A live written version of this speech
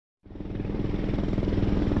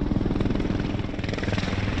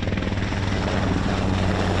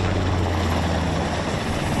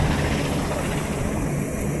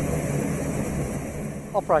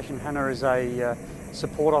Operation Hannah is a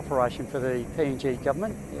support operation for the PNG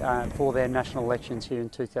government for their national elections here in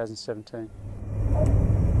 2017.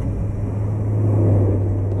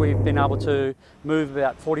 We've been able to move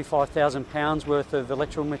about £45,000 worth of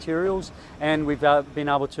electoral materials, and we've been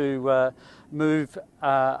able to move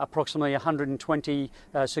approximately 120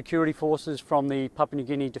 security forces from the Papua New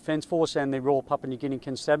Guinea Defence Force and the Royal Papua New Guinea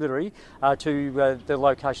Constabulary to the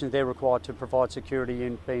locations they're required to provide security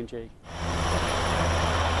in PNG.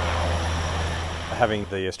 Having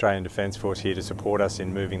the Australian Defence Force here to support us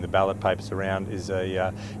in moving the ballot papers around is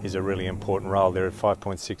a really important role. There are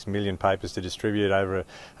 5.6 million papers to distribute over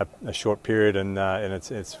a short period, and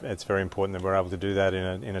it's very important that we're able to do that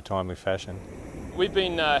in a timely fashion. We've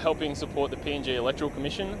been helping support the PNG Electoral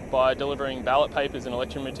Commission by delivering ballot papers and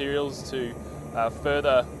election materials to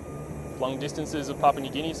further flung distances of Papua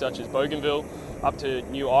New Guinea, such as Bougainville, up to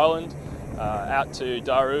New Ireland, out to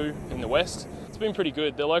Daru in the west. It's been pretty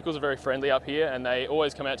good. The locals are very friendly up here, and they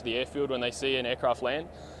always come out to the airfield when they see an aircraft land.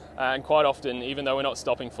 And quite often, even though we're not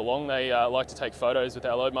stopping for long, they like to take photos with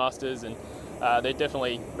our loadmasters, and they're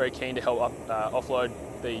definitely very keen to help offload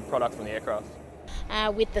the product from the aircraft.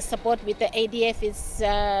 With the support with the ADF is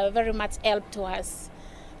very much help to us,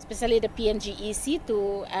 especially the PNG EC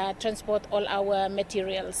to transport all our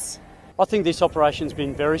materials. I think this operation's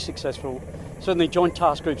been very successful. Certainly Joint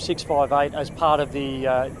Task Group 658, as part of the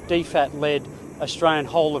DFAT-led Australian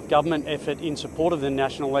whole-of-government effort in support of the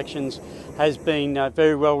national elections, has been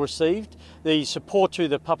very well received. The support to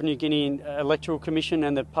the Papua New Guinea Electoral Commission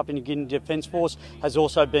and the Papua New Guinea Defence Force has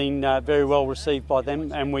also been very well received by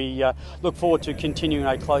them, and we look forward to continuing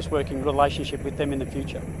a close working relationship with them in the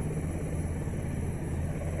future.